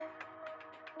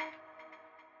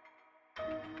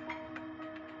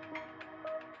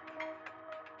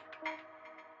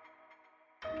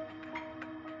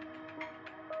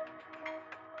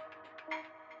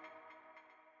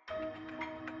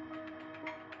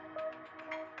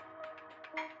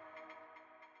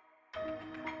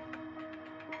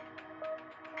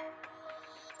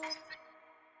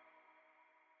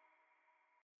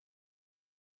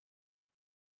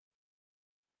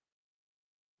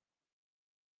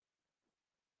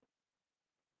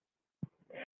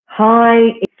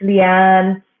Hi, it's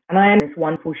Leanne, and I am this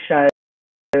wonderful show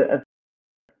of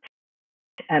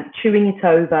Chewing It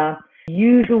Over,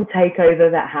 usual takeover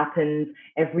that happens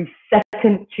every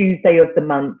second Tuesday of the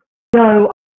month. No,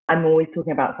 I'm always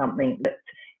talking about something that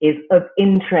is of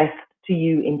interest to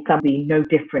you in some way, no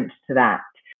different to that.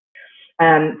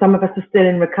 Some of us are still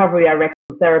in recovery. I reckon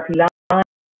therapy live,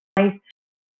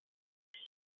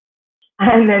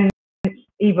 and then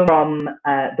even from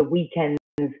the weekend's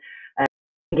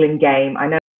England game, I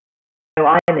know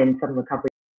I'm in some recovery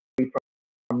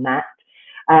from that.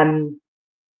 But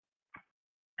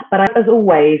as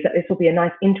always, this will be a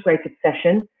nice integrated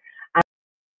session,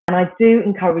 and I do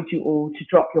encourage you all to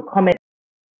drop your comments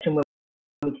when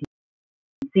we can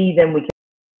see them. We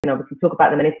can obviously talk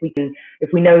about them, and if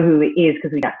we know who it is,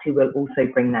 because we actually will also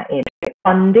bring that in.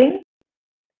 Funding,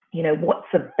 what's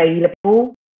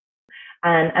available,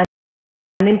 and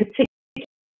in particular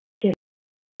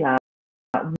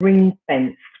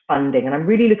ring-fenced funding. And I'm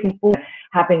really looking forward to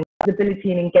having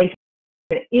visibility and engagement.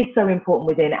 It is so important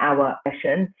within our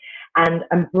session, and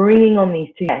I'm bringing on these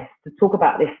two guests to talk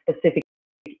about this specific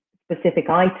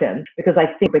item, because I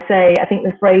think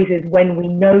the phrase is, when we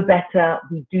know better,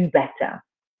 we do better.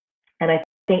 And I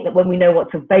think that when we know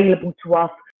what's available to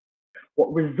us,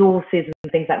 what resources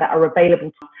and things like that are available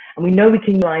to us, and we know we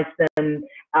can utilize them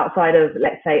outside of,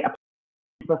 let's say,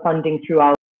 for funding through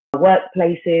our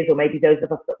workplaces, or maybe those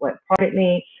of us that work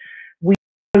privately, we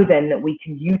know then that we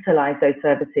can utilize those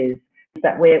services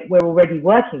that we're already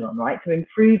working on, right? To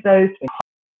improve those, to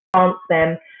enhance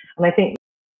them. And I think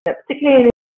that particularly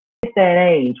in this day and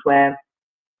age where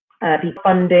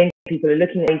people are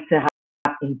looking to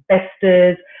have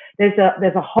investors, there's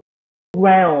a whole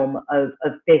realm of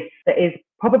this that is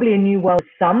probably a new world to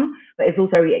some, but is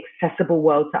also a very accessible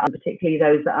world to others, particularly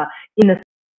those that are in the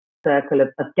circle of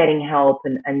getting help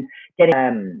and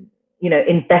getting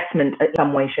investment in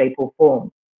some way, shape or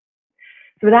form.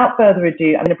 So without further ado,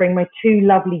 I'm going to bring my two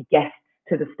lovely guests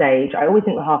to the stage. I always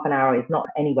think that half an hour is not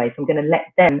anyway, so I'm going to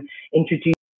let them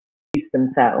introduce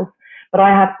themselves. But I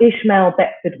have Ishmael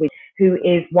Beckford, who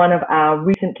is one of our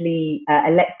recently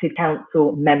elected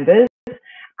council members.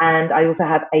 And I also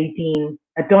have Aideen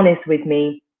Adonis with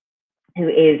me, who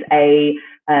is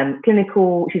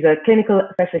she's a clinical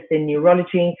specialist in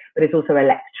neurology, but is also a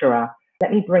lecturer.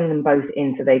 Let me bring them both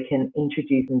in so they can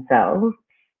introduce themselves.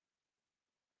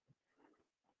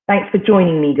 Thanks for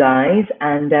joining me, guys,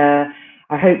 and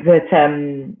I hope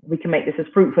that we can make this as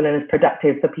fruitful and as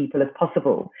productive for people as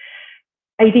possible.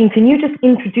 Aideen, can you just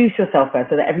introduce yourself first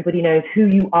so that everybody knows who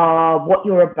you are, what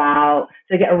you're about, so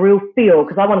they get a real feel,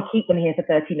 because I want to keep them here for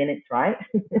 30 minutes, right?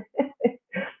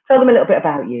 Tell them a little bit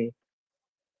about you.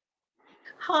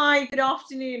 Hi, good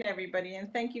afternoon, everybody,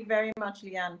 and thank you very much,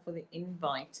 Leanne, for the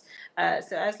invite.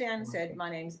 So as Leanne said,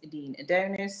 my name is Aideen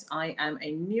Adonis. I am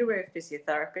a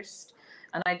neurophysiotherapist,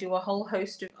 and I do a whole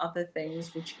host of other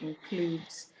things, which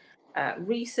includes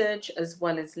research as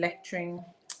well as lecturing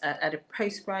at a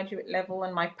postgraduate level.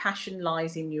 And my passion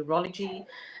lies in neurology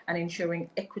and ensuring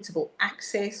equitable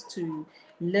access to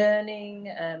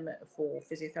learning for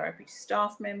physiotherapy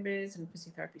staff members and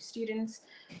physiotherapy students,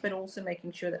 but also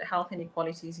making sure that health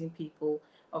inequalities in people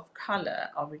of colour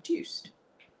are reduced.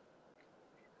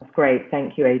 Great,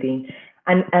 thank you, Aideen.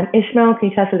 And Ishmael, can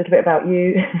you tell us a little bit about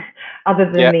you, other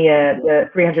than the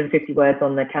 350 words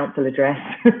on the council address?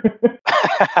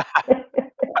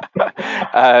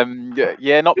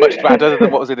 Not much to add other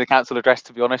than what was in the council address,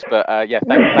 to be honest. But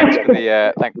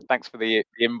thanks for the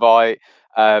invite.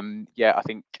 I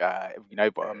think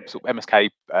I'm sort of MSK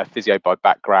physio by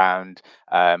background.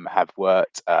 Have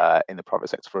worked in the private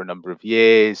sector for a number of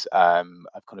years. I've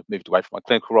kind of moved away from my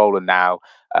clinical role and now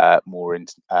more in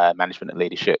management and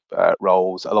leadership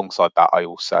roles. Alongside that, I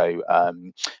also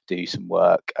do some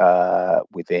work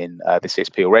within the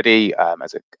CSP already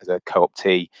as a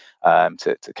co-optee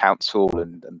to council,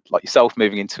 and like yourself,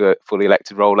 moving into a fully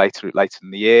elected role later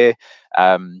in the year.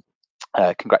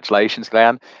 Congratulations,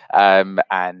 Leanne.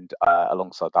 And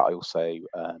alongside that, I also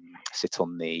sit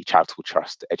on the Charitable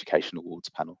Trust Education Awards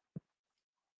panel.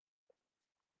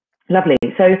 Lovely.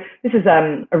 So this is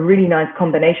a really nice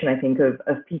combination, I think, of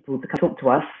people to come talk to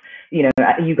us. You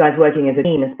guys working as a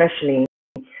team, especially,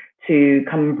 to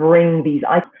come bring these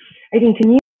items. Aideen,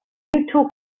 can you talk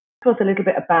to us a little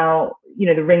bit about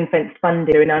the ring fence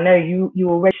funding? And I know you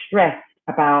already stressed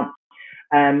about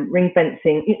ring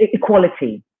fencing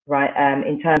equality, right?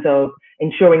 In terms of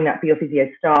ensuring that for your physio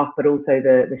staff, but also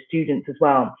the students as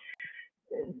well.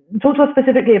 Talk to us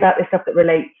specifically about this stuff that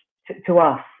relates to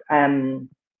us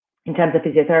in terms of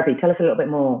physiotherapy. Tell us a little bit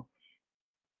more.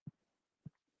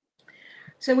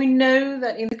 So we know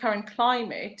that in the current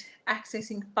climate,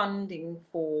 accessing funding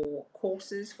for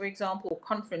courses, for example, or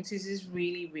conferences is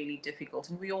really, really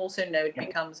difficult. And we also know it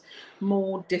becomes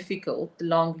more difficult the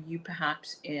longer you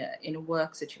perhaps in a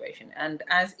work situation. And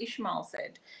as Ishmael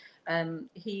said,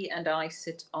 he and I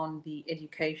sit on the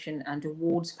education and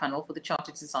awards panel for the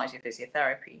Chartered Society of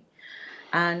Physiotherapy.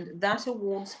 And that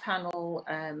awards panel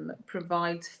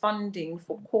provides funding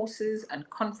for courses and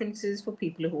conferences for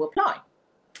people who apply.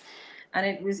 And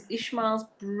it was Ishmael's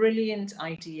brilliant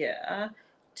idea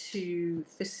to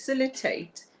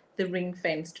facilitate the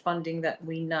ring-fenced funding that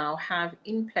we now have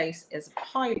in place as a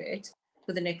pilot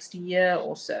for the next year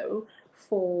or so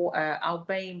for our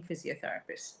BAME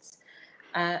physiotherapists.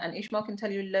 And Ishmael can tell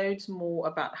you loads more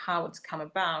about how it's come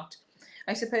about.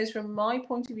 I suppose from my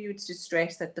point of view, it's to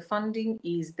stress that the funding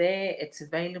is there, it's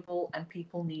available, and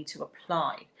people need to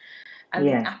apply. And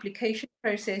the application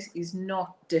process is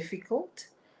not difficult.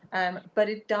 But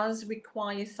it does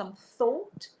require some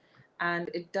thought, and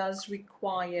it does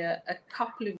require a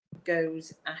couple of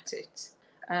goes at it.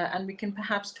 And we can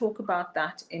perhaps talk about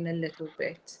that in a little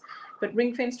bit. But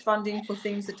ring-fenced funding for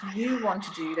things that you want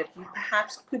to do that you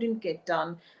perhaps couldn't get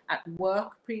done at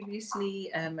work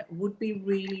previously would be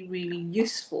really, really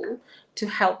useful to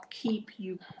help keep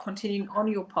you continuing on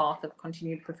your path of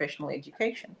continued professional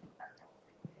education.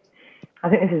 I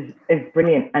think this is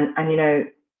brilliant. And you know,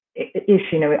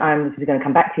 Ish, you know, I'm going to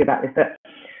come back to you about this, but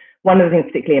one of the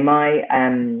things, particularly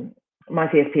in my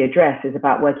CSP address, is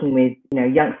about working with, you know,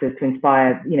 youngsters to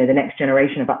inspire, you know, the next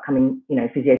generation of upcoming, you know,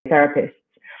 physiotherapists.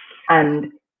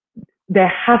 And there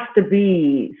has to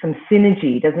be some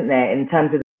synergy, doesn't there, in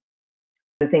terms of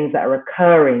the things that are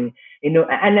occurring, you know,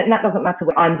 and that doesn't matter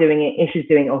what I'm doing it, Ish is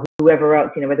doing, or whoever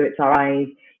else, you know, whether it's our eyes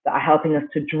that are helping us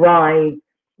to drive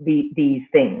these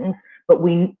things. But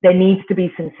there needs to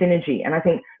be some synergy. And I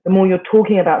think the more you're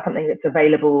talking about something that's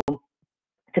available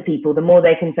to people, the more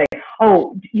they can say,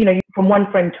 oh, you know, from one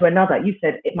friend to another. You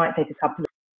said it might take a couple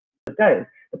of goes.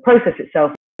 The process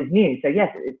itself is new. So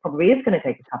yes, it probably is going to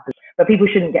take a couple, but people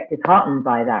shouldn't get disheartened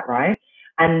by that, right?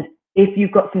 And if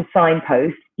you've got some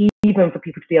signposts, even for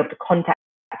people to be able to contact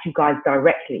you guys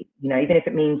directly, you know, even if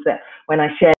it means that when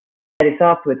I share this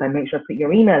afterwards, I make sure I put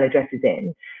your email addresses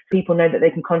in, so people know that they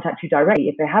can contact you directly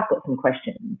if they have got some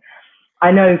questions.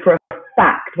 I know for a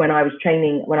fact when I was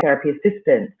training, when I was a therapy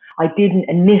assistant, I didn't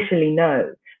initially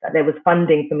know that there was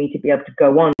funding for me to be able to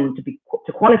go on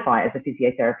to qualify as a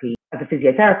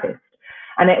physiotherapist.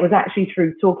 And it was actually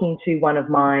through talking to one of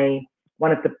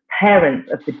the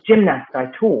parents of the gymnast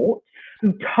I taught,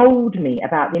 who told me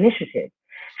about the initiative.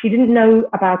 She didn't know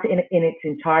about it in its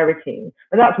entirety,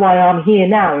 but that's why I'm here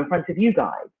now in front of you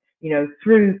guys, you know,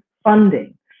 through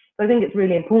funding. So I think it's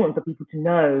really important for people to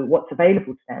know what's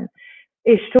available to them.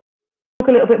 Ish, talk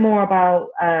a little bit more about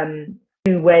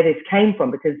where this came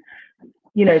from, because,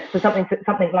 you know, for something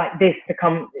like this to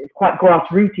come, it's quite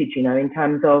grassrooted, you know, in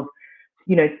terms of,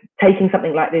 you know, taking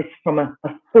something like this from a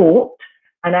thought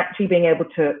and actually being able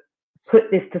to put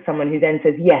this to someone who then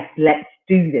says, yes, let's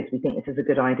do this. We think this is a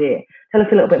good idea. Tell us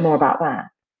a little bit more about that.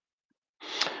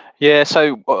 Yeah, so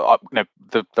you know,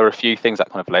 there are a few things that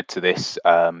kind of led to this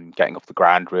getting off the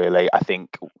ground, really. I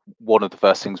think one of the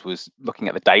first things was looking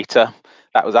at the data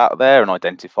that was out there and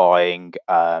identifying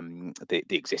the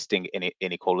existing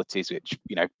inequalities, which,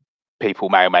 you know, people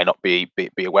may or may not be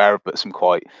aware of, but some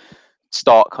quite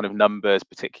stark kind of numbers,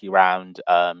 particularly around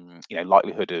you know,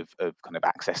 likelihood of kind of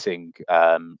accessing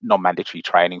non-mandatory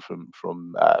training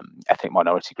from ethnic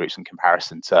minority groups in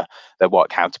comparison to their white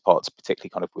counterparts, particularly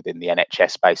kind of within the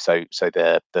NHS space. So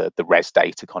the RES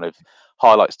data kind of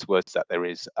highlights to us that there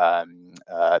is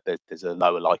there's a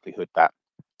lower likelihood that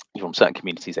from certain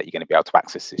communities that you're going to be able to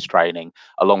access this training.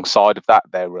 Alongside of that,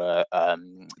 there are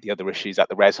the other issues that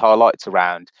the RES highlights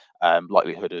around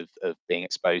likelihood of being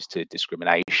exposed to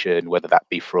discrimination, whether that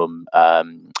be from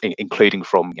including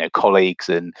from, you know, colleagues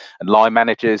and line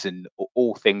managers, and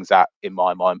all things that in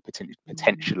my mind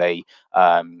potentially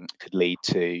could lead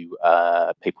to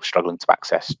people struggling to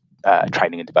access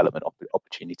training and development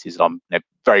opportunities. And I'm, you know,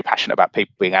 very passionate about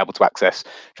people being able to access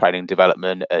training and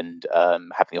development and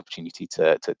having the opportunity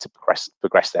to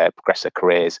progress their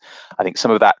careers. I think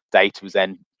some of that data was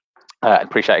then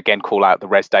appreciate again call out the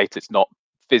RES data. It's not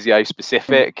physio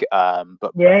specific,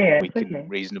 but we can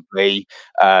reasonably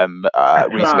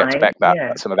expect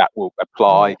that some of that will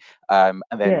apply. And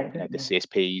then you know, the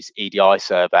CSP's EDI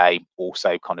survey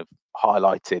also kind of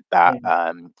highlighted that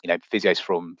physios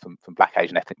from Black,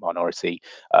 Asian, ethnic minority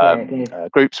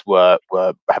groups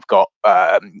have got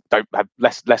don't have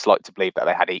less likely to believe that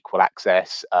they had equal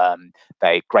access.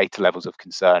 They greater levels of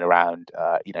concern around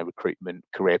recruitment,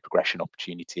 career progression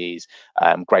opportunities,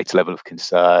 greater level of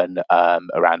concern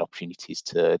around opportunities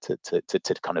to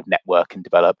kind of network and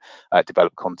develop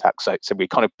contacts. So we're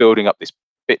kind of building up this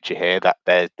picture here that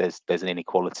there's an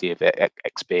inequality of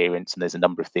experience, and there's a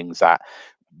number of things that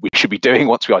we should be doing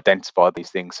once we identify these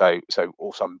things. So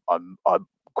also I'm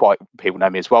quite, people know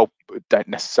me as well, don't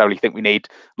necessarily think we need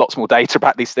lots more data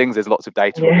about these things. There's lots of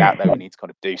data already out there. We need to kind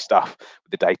of do stuff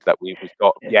with the data that we've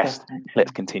got. Yes,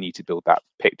 let's continue to build that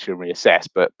picture and reassess,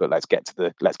 but let's get to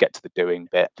the doing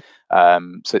bit.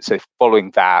 So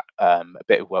following that, a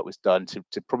bit of work was done to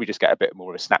probably just get a bit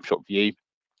more of a snapshot view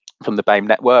from the BAME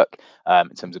network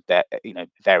in terms of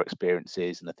their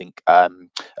experiences. And I think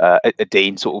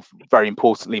Adine sort of very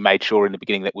importantly made sure in the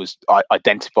beginning that was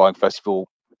identifying, first of all,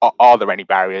 are there any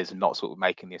barriers, and not sort of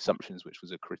making the assumptions, which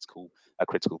was a critical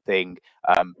thing.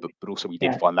 But also we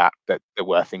did find that there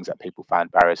were things that people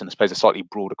found barriers. And I suppose a slightly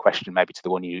broader question, maybe to the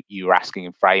one you were asking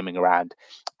and framing around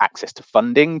access to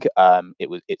funding. It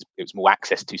was more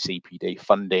access to CPD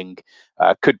funding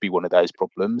could be one of those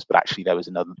problems, but actually there was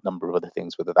another number of other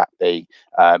things, whether that be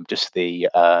just the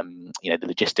the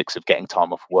logistics of getting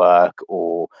time off work,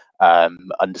 or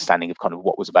understanding of kind of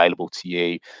what was available to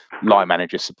you, line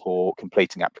manager support,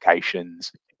 completing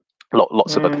applications.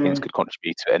 Lots of other things could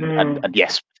contribute to it, and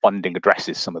yes, funding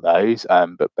addresses some of those,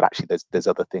 but actually there's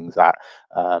other things that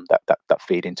that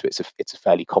feed into it. It's a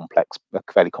fairly complex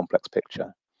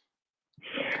picture.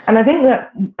 And I think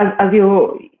that as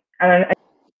you're,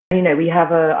 we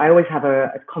have I always have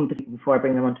a conversation before I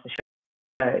bring them onto the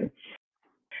show,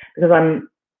 because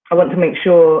I want to make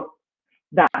sure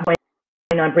that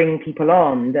when I bring people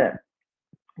on, that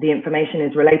the information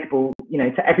is relatable,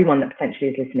 to everyone that potentially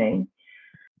is listening.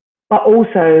 But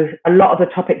also, a lot of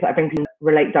the topics that I bring people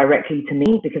relate directly to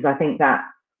me, because I think that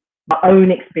my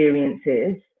own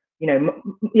experiences,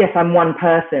 yes, I'm one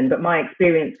person, but my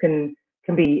experience can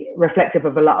be reflective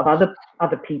of a lot of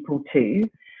other people too.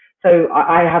 So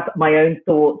I have my own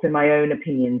thoughts and my own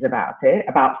opinions about it,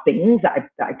 about things that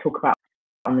I talk about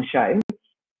on the show.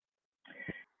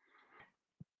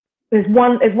 There's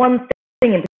one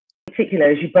thing in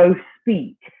particular, as you both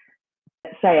speak,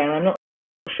 say, and I'm not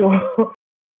sure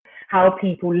how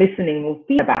people listening will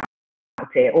feel about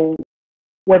it, or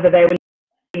whether they will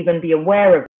even be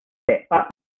aware of it, but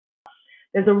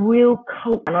there's a real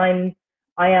culture, and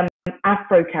I am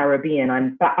Afro-Caribbean,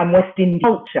 I'm West Indian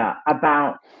culture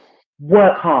about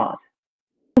work hard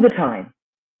all the time,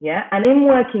 and in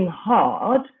working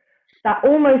hard, that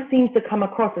almost seems to come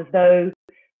across as though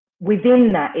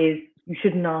within that is you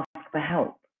shouldn't ask for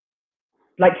help,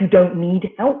 like you don't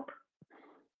need help,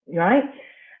 right?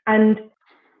 And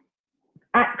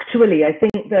actually, I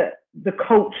think that the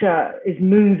culture is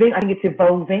moving. I think it's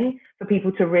evolving for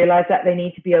people to realize that they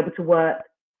need to be able to work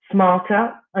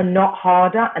smarter and not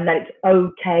harder, and that it's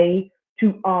okay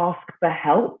to ask for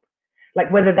help, like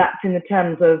whether that's in the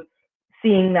terms of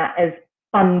seeing that as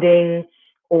funding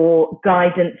or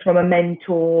guidance from a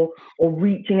mentor, or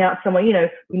reaching out to someone.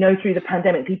 We know through the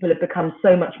pandemic, people have become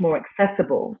so much more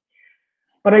accessible.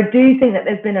 But I do think that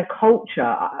there's been a culture.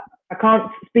 I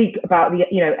can't speak about the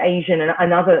Asian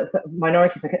and other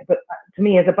minorities, but to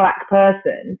me as a Black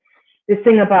person, this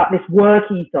thing about this work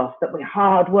ethos, that we're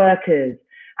hard workers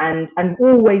and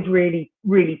always really,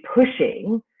 really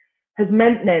pushing, has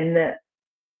meant then that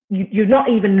you're not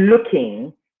even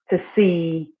looking to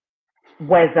see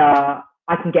whether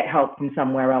I can get help from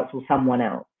somewhere else or someone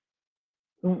else.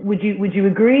 Would you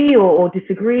agree or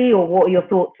disagree, or what are your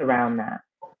thoughts around that?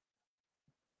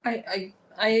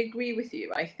 I agree with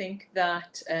you. I think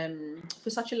that for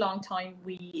such a long time,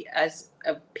 we as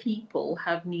a people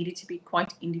have needed to be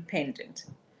quite independent.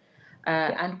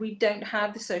 And we don't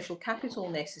have the social capital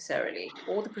necessarily,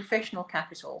 or the professional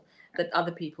capital that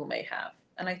other people may have.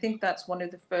 And I think that's one of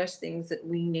the first things that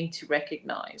we need to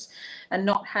recognize. And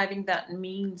not having that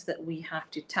means that we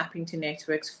have to tap into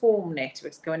networks, form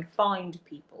networks, go and find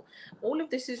people. All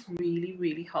of this is really,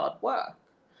 really hard work.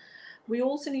 We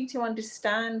also need to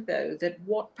understand, though, that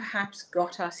what perhaps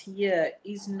got us here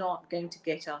is not going to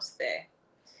get us there.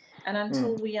 And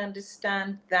until we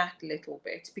understand that little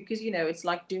bit, because, it's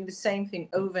like doing the same thing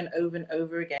over and over and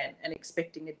over again and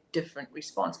expecting a different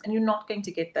response, and you're not going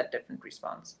to get that different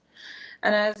response.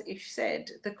 And as Ish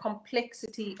said, the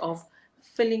complexity of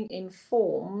filling in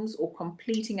forms or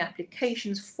completing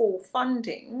applications for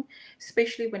funding,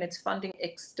 especially when it's funding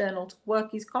external to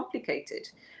work, is complicated.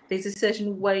 There's a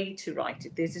certain way to write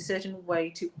it. There's a certain way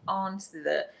to answer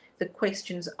the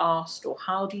questions asked, or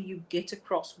how do you get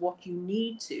across what you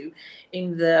need to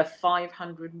in the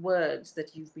 500 words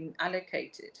that you've been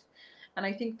allocated. And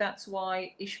I think that's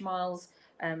why Ishmael's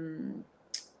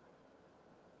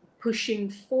pushing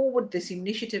forward this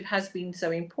initiative has been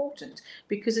so important,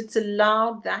 because it's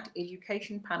allowed that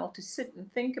education panel to sit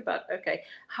and think about, okay,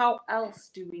 how else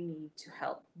do we need to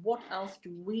help? What else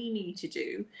do we need to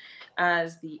do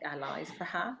as the allies,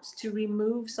 perhaps, to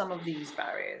remove some of these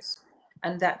barriers?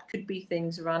 And that could be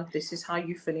things around, this is how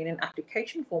you fill in an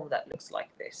application form that looks like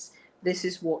this. This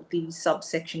is what these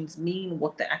subsections mean,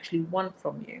 what they actually want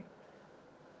from you.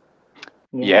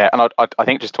 Yeah, and I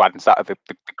think just to add into that,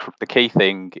 the key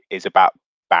thing is about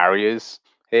barriers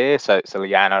here. So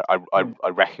Leanne, I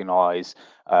recognise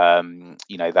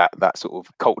that sort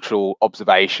of cultural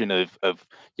observation of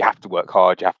you have to work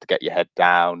hard, you have to get your head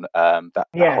down. That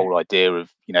whole idea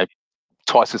of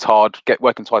twice as hard,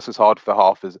 working twice as hard for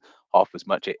half as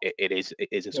much. It is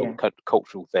a sort of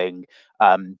cultural thing.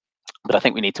 But I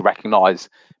think we need to recognise,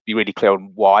 be really clear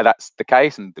on why that's the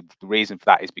case, and the reason for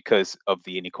that is because of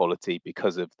the inequality,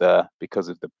 because of the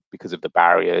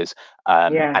barriers,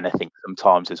 and I think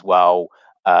sometimes as well,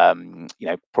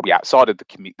 probably outside of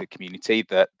the community,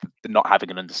 that not having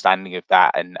an understanding of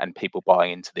that, and people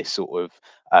buying into this sort of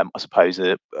I suppose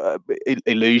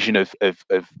illusion of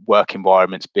work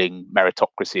environments being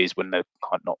meritocracies when they're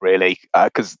not really,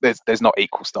 because there's not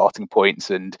equal starting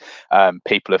points, and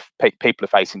people are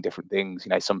facing different things.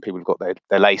 Some people have got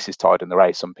their laces tied in the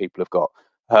race, some people have got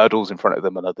hurdles in front of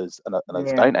them, and others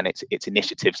don't. And it's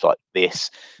initiatives like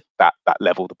this that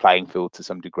level the playing field to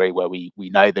some degree, where we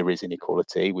know there is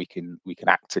inequality, we can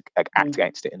act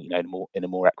against it in a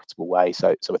more equitable way.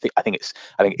 So I think it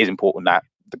is important that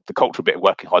the cultural bit of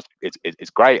working hard is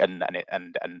great, and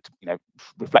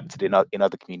reflected in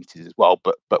other communities as well.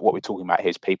 But what we're talking about here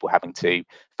is people having to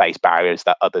face barriers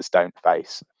that others don't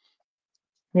face.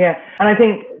 Yeah, and I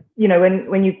think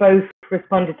when you both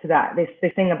responded to that,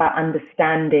 this thing about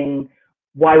understanding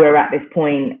why we're at this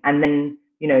point, and then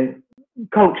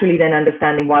culturally then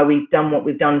understanding why we've done what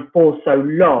we've done for so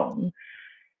long.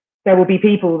 There will be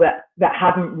people that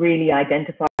haven't really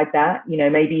identified that,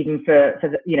 maybe even for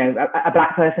a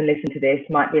black person listening to this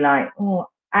might be like, oh,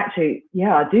 actually,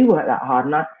 yeah, I do work that hard,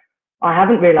 and I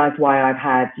haven't realized why I've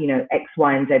had X,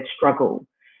 Y, and Z struggle,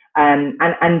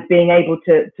 and being able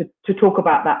to talk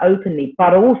about that openly,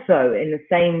 but also in the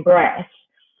same breath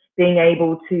being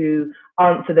able to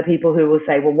answer the people who will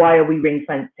say, well, why are we ring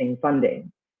fencing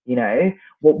funding?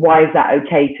 Why is that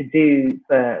okay to do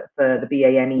for the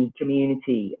BAME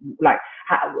community? Like,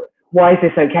 why is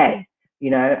this okay?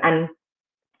 And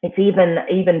it's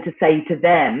even to say to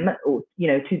them, or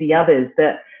to the others,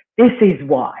 that this is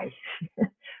why.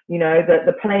 That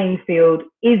the playing field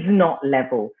is not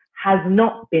level, has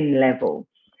not been level,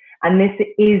 and this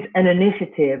is an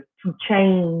initiative to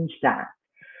change that.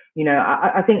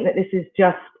 I think that this is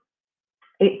just,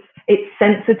 it's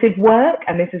sensitive work,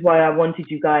 and this is why I wanted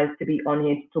you guys to be on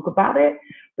here to talk about it,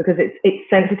 because it's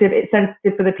sensitive. It's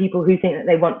sensitive for the people who think that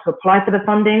they want to apply for the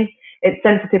funding. It's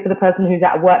sensitive for the person who's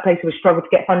at a workplace who has struggled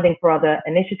to get funding for other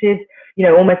initiatives.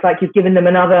 Almost like you've given them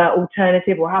another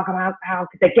alternative, or how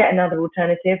could they get another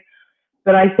alternative?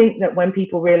 But I think that when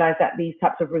people realize that these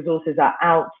types of resources are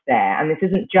out there, and this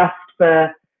isn't just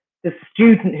for the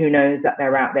student who knows that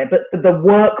they're out there, but for the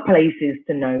workplaces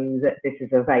to know that this is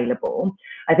available,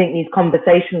 I think these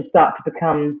conversations start to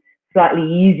become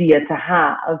slightly easier to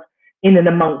have in and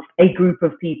amongst a group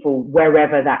of people,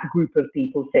 wherever that group of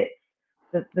people sits.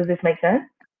 Does this make sense?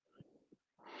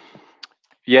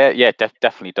 Yeah,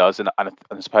 definitely does. And I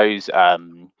suppose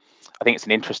I think it's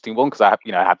an interesting one, because I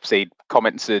have seen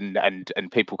comments and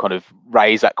people kind of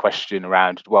raise that question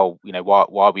around, well, why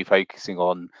are we focusing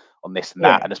on this and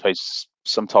that? And I suppose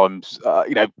sometimes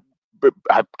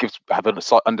have a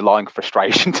slight underlying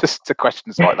frustration to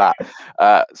questions like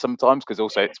that sometimes, because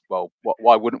also it's, well,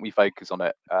 why wouldn't we focus on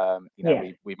it?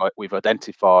 We've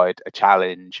identified a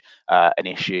challenge, an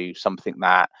issue, something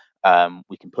that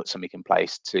we can put something in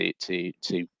place to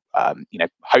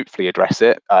hopefully address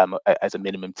it, as a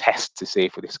minimum test to see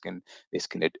if this can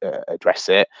address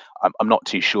it. I'm not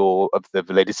too sure of the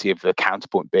validity of the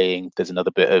counterpoint being there's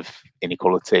another bit of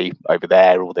inequality over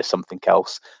there, or there's something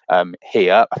else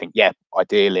here. I think,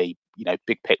 ideally, you know,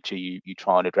 big picture, you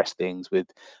try and address things with,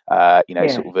 you know,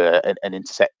 sort of an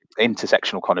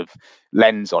intersectional kind of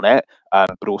lens on it.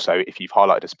 But also, if you've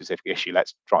highlighted a specific issue,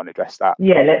 let's try and address that.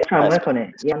 Yeah, let's try and work on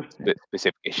it. Yeah,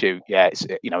 specific issue. Yeah, it's,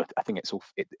 you know, I think it's all.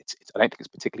 It's I don't think it's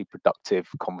a particularly productive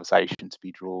conversation to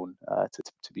be drawn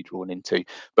to be drawn into.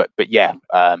 But yeah,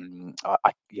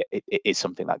 yeah, it is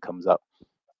something that comes up.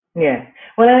 Yeah.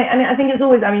 Well, I think it's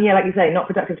always. I mean, yeah, like you say, not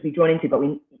productive to be drawn into, but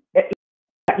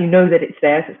you know that it's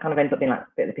there, so it kind of ends up being like a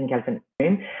bit of the pink elephant in the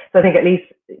room. So I think at least,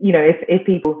 you know, if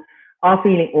people are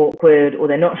feeling awkward or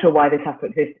they're not sure why this has to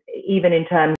exist, even in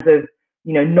terms of,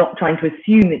 you know, not trying to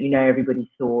assume that you know everybody's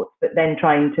thoughts, but then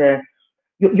trying to,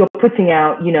 you're putting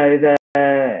out, you know,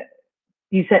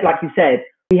 you said, like you said,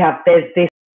 there's this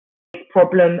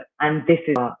problem and this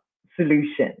is our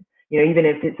solution, you know, even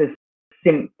if it's as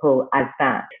simple as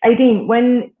that.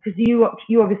 Aideen, because you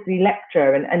obviously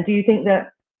lecture, and do you think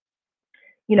that,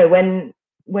 you know, when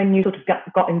you sort of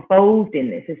got involved in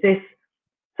this, is this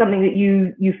something that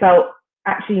you felt,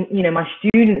 actually, you know, my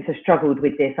students have struggled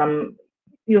with this?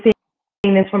 You're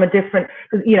seeing this from a different,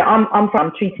 because, you know,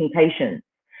 I'm treating patients,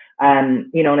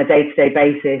 you know, on a day-to-day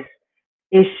basis.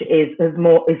 Ish is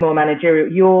more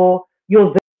managerial.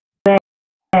 You're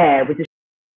there with the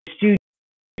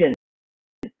students.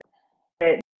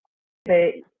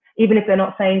 Even if they're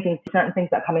not saying things, certain things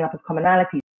that are coming up as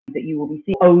commonalities, that you will be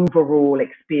seeing overall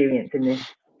experience in this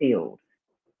field.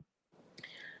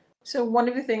 So one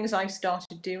of the things I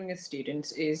started doing with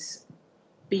students is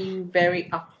being very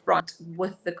upfront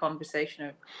with the conversation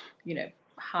of, you know,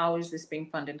 how is this being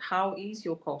funded? How is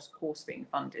your course being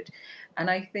funded? And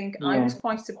I think I was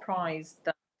quite surprised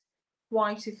that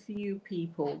quite a few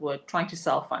people were trying to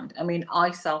self-fund. I mean,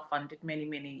 I self-funded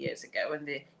many years ago, and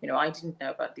you know, I didn't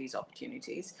know about these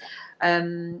opportunities.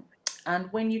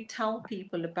 And when you tell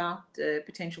people about the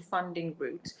potential funding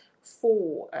route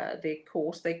for their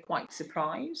course, they're quite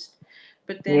surprised.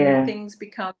 But then things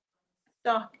become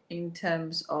stuck in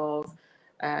terms of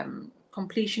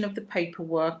completion of the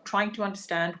paperwork, trying to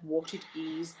understand what it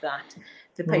is that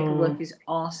the paperwork is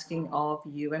asking of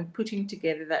you, and putting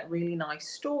together that really nice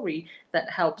story that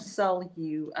helps sell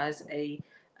you as a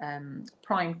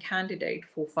prime candidate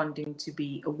for funding to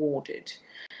be awarded.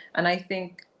 And I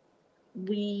think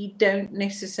we don't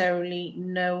necessarily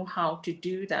know how to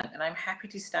do that, and I'm happy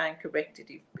to stand corrected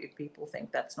if people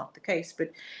think that's not the case.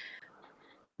 But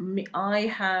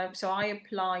I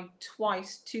applied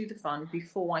twice to the fund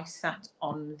before I sat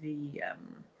on the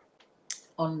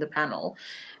panel,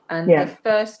 and the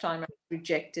first time I was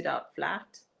rejected out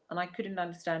flat, and I couldn't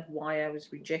understand why I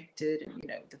was rejected, and, you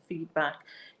know, the feedback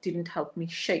didn't help me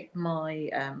shape my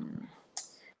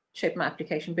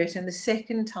application better. And the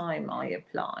second time I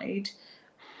applied,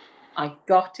 I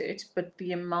got it, but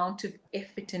the amount of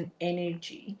effort and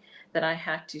energy that I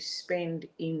had to spend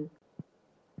in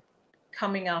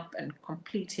coming up and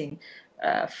completing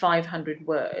 500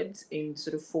 words in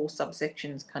sort of 4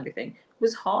 subsections kind of thing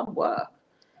was hard work.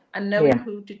 And knowing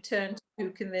who to turn to, who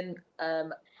can then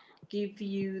give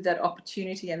you that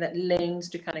opportunity and that lens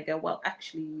to kind of go, well,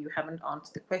 actually, you haven't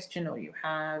answered the question, or you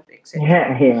have,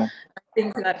 etc. I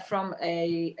think that from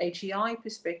a HEI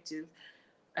perspective,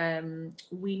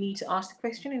 we need to ask the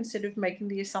question instead of making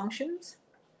the assumptions,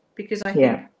 because I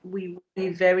think we will be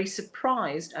very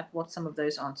surprised at what some of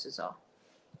those answers are.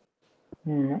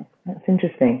 That's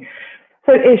interesting.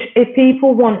 So if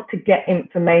people want to get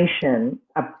information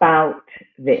about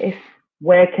this,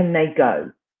 where can they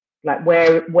go? Like,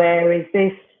 where is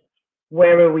this?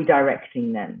 Where are we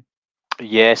directing them?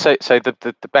 Yeah, so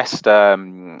the best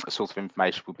source of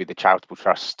information would be the Charitable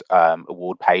Trust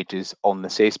award pages on the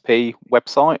CSP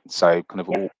website. So kind of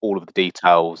all of the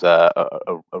details are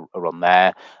on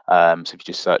there. So if you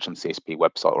just search on the CSP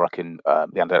website, or I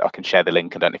can share the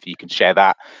link. I don't know if you can share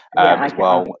that as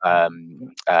well.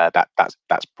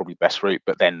 That's probably the best route.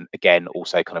 But then again,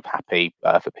 also kind of happy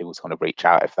for people to kind of reach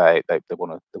out if they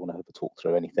want to have a talk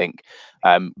through anything.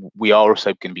 We are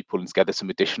also going to be pulling together some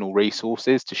additional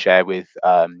resources to share with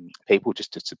people,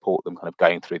 just to support them kind of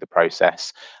going through the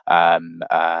process, and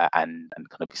kind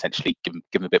of essentially give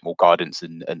them a bit more guidance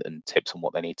and tips on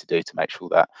what they need to do to make sure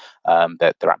that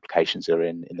that their applications are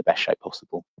in the best shape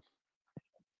possible.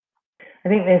 I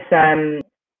think this,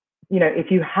 you know, if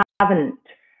you haven't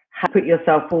put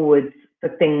yourself forward for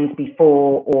things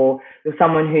before, or you're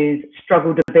someone who's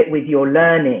struggled a bit with your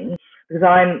learning, because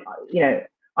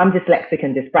I'm dyslexic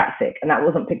and dyspraxic, and that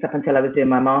wasn't picked up until I was doing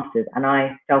my master's, and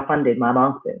I self-funded my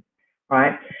master's,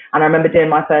 right? And I remember doing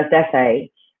my first essay,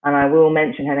 and I will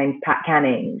mention her name's Pat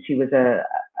Canning. She was a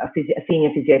senior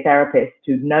physiotherapist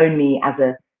who'd known me as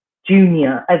a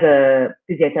junior, as a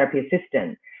physiotherapy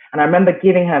assistant. And I remember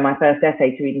giving her my first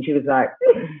essay to read, and she was like,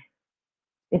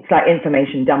 it's like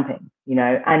information dumping, you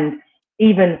know, and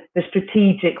even the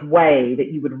strategic way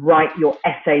that you would write your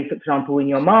essay, for example, in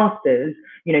your master's,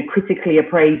 you know, critically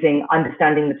appraising,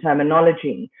 understanding the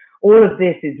terminology, all of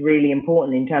this is really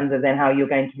important in terms of then how you're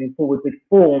going to move forward with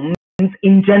forms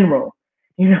in general,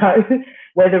 you know,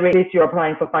 whether it is you're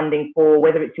applying for funding for,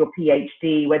 whether it's your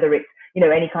PhD, whether it's, you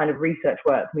know, any kind of research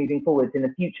work moving forwards in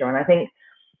the future. And I think,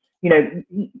 you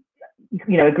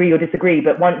know, agree or disagree,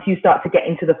 but once you start to get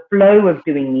into the flow of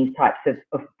doing these types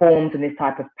of forms and this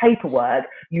type of paperwork,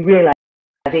 you realize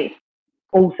it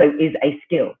also is a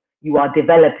skill you are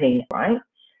developing, right?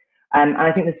 And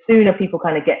I think the sooner people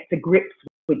kind of get to grips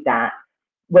with that,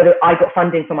 whether I got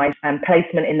funding for my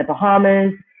placement in the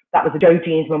Bahamas, that was a Joe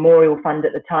Jeans Memorial Fund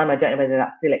at the time. I don't know whether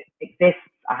that still exists.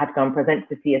 I had to go and present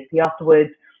to CSP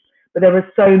afterwards. But there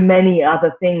are so many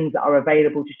other things that are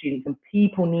available to students, and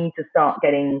people need to start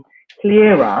getting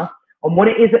clearer on what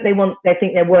it is that they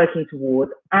think they're working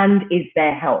towards, and is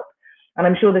there help. And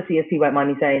I'm sure the CSP won't mind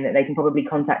me saying that they can probably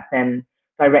contact them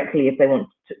directly if they want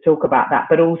to talk about that.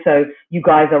 But also, you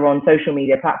guys are on social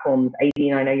media platforms.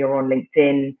 Aideen, I know you're on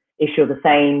LinkedIn. Ish, you're the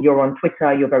same. You're on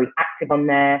Twitter. You're very active on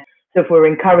there. So if we're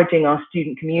encouraging our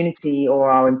student community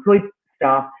or our employed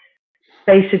staff,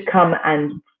 they should come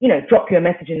and, you know, drop you a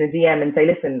message in the DM and say,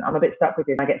 listen, I'm a bit stuck with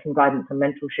this. I get some guidance and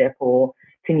mentorship, or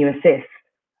can you assist?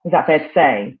 Is that fair to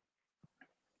say?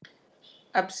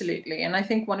 Absolutely. And I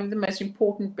think one of the most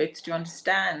important bits to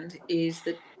understand is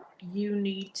that you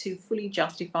need to fully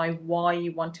justify why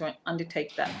you want to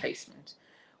undertake that placement,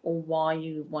 or why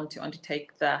you want to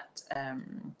undertake that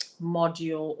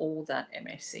module or that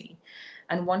MSc.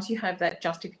 And once you have that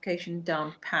justification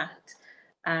down pat,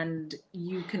 and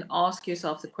you can ask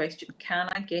yourself the question, can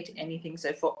I get anything?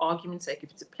 So for argument's sake, if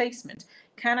it's a placement,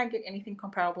 can I get anything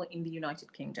comparable in the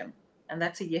United Kingdom? And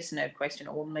that's a yes, no question,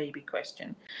 or maybe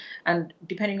question. And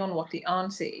depending on what the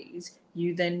answer is,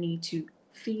 you then need to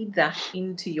feed that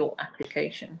into your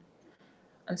application.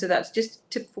 And so that's just a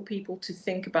tip for people to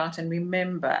think about and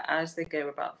remember as they go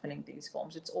about filling these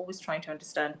forms. It's always trying to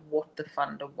understand what the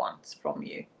funder wants from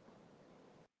you.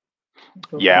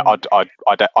 Yeah,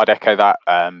 I'd echo that,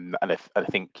 and I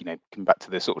think, you know, coming back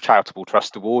to the sort of charitable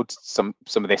trust awards, some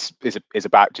of this is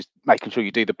about just making sure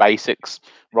you do the basics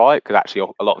right, because actually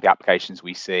a lot of the applications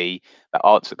we see that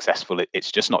aren't successful,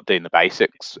 it's just not doing the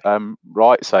basics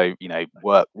right. So, you know,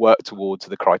 work towards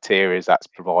the criteria that's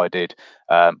provided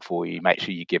for you. Make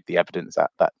sure you give the evidence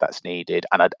that's needed,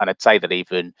 and I'd say that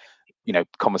even, you know,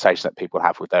 conversations that people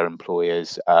have with their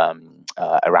employers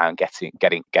around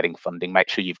getting funding, make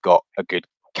sure you've got a good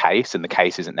case, and the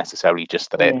case isn't necessarily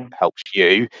just that it helps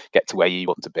you get to where you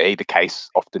want to be. The case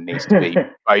often needs to be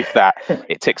both that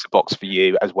it ticks a box for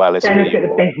you as well as for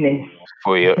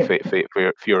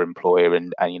your employer,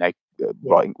 and you know,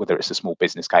 writing, whether it's a small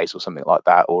business case or something like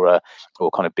that, or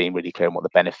kind of being really clear on what the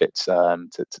benefits to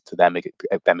them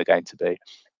are going to be.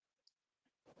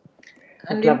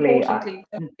 And importantly,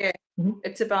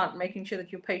 it's about making sure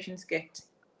that your patients get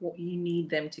what you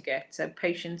need them to get. So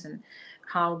patients, and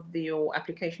how your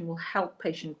application will help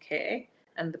patient care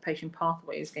and the patient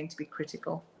pathway is going to be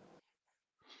critical.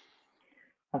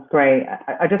 That's great.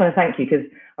 I just want to thank you, because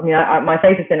I mean, my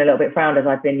face has been a little bit frowned as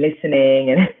I've been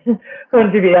listening, and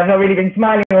I've not really been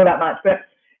smiling all that much, but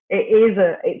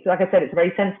it's like I said, it's a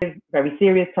very sensitive, very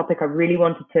serious topic. I really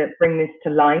wanted to bring this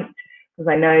to light, because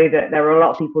I know that there are a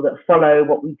lot of people that follow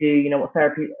what we do, you know, what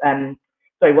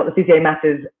the Physio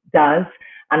Matters does.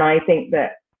 And I think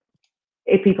that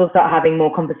if people start having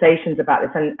more conversations about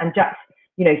this, and Jack's,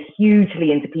 you know,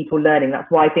 hugely into people learning,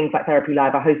 that's why things like Therapy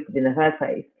Live are hosted in the first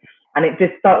place. And it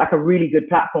just felt like a really good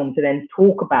platform to then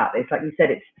talk about this. Like you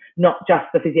said, it's not just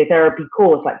the physiotherapy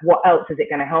course, like what else is it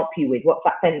going to help you with? What's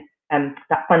that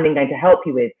funding going to help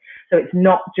you with? So it's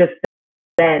not just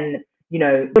then, you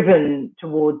know, driven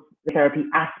towards the therapy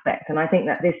aspect. And I think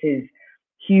that this is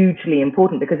hugely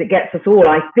important, because it gets us all,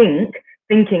 I think,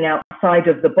 thinking outside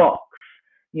of the box,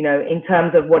 you know, in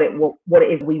terms of what it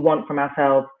is we want from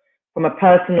ourselves from a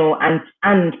personal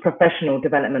and professional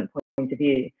development point of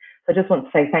view. So I just want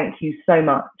to say thank you so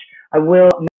much. I will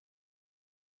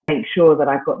make sure that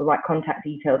I've got the right contact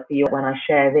details for you when I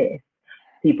share this.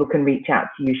 People can reach out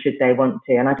to you should they want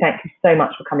to. And I thank you so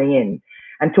much for coming in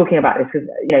and talking about this, because,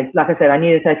 you know, like I said, I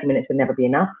knew the 30 minutes would never be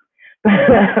enough.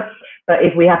 But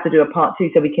if we have to do a part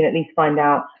 2, so we can at least find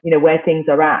out, you know, where things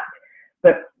are at.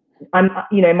 But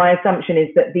you know, my assumption is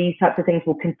that these types of things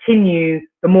will continue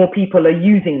the more people are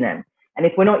using them. And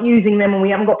if we're not using them and we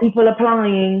haven't got people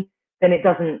applying, then it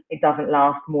doesn't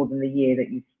last more than the year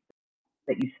that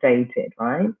you stated,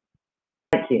 right?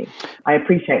 Thank you. I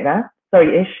appreciate that.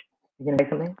 Sorry, Ish, you're going to say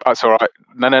something? That's all right.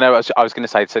 No. I was going to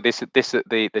say, so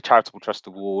the Charitable Trust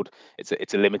Award.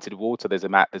 It's a limited award, so there's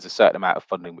a certain amount of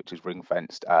funding which is ring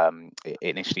fenced.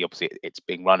 Initially, obviously, it's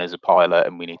being run as a pilot,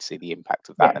 and we need to see the impact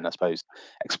of that, and I suppose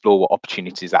explore what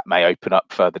opportunities that may open up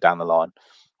further down the line.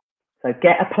 So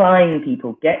get applying,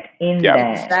 people. Get in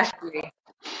there. Exactly.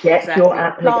 Get your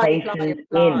applications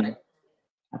in.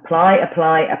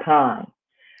 Apply.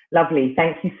 Lovely.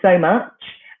 Thank you so much.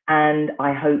 And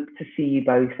I hope to see you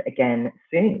both again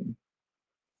soon.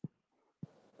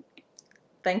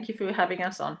 Thank you for having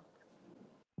us on.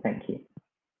 Thank you.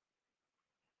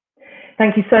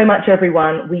 Thank you so much,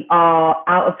 everyone. We are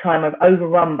out of time. I've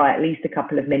overrun by at least a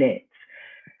couple of minutes.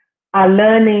 Our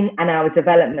learning and our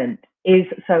development is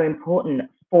so important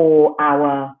for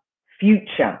our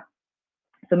future,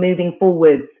 for moving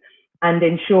forwards and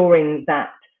ensuring that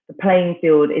the playing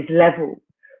field is level.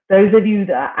 Those of you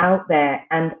that are out there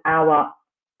and our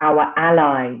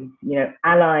allies,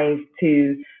 allies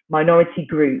to minority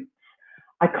groups,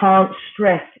 I can't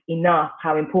stress enough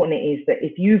how important it is that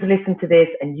if you've listened to this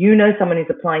and you know someone who's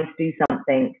applying to do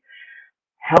something,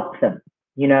 help them.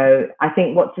 I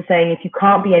think what's the saying, if you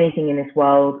can't be anything in this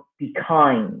world, be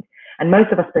kind. And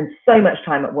most of us spend so much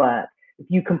time at work. If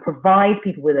you can provide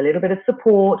people with a little bit of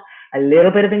support, a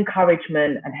little bit of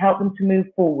encouragement, and help them to move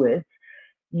forward,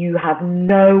 you have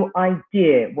no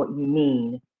idea what you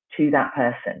mean to that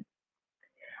person.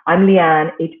 I'm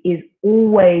Leanne. It is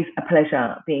always a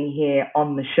pleasure being here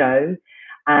on the show,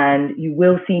 and you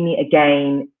will see me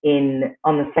again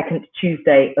on the second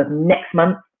Tuesday of next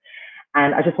month.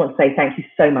 And I just want to say thank you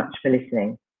so much for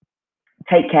listening.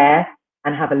 Take care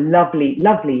and have a lovely,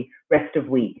 lovely rest of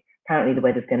week. Apparently the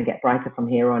weather's going to get brighter from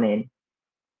here on in.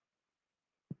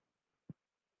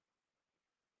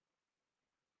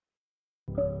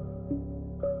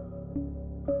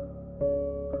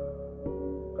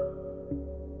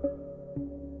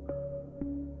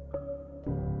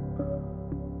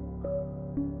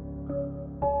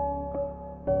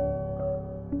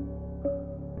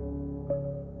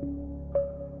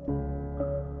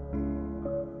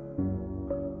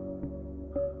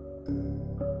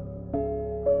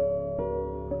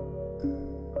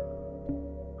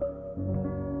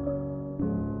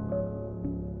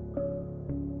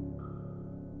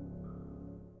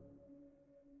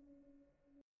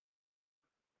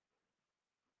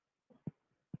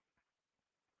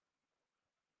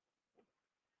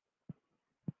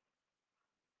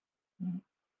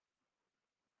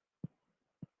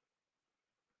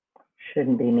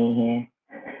 Shouldn't be me here.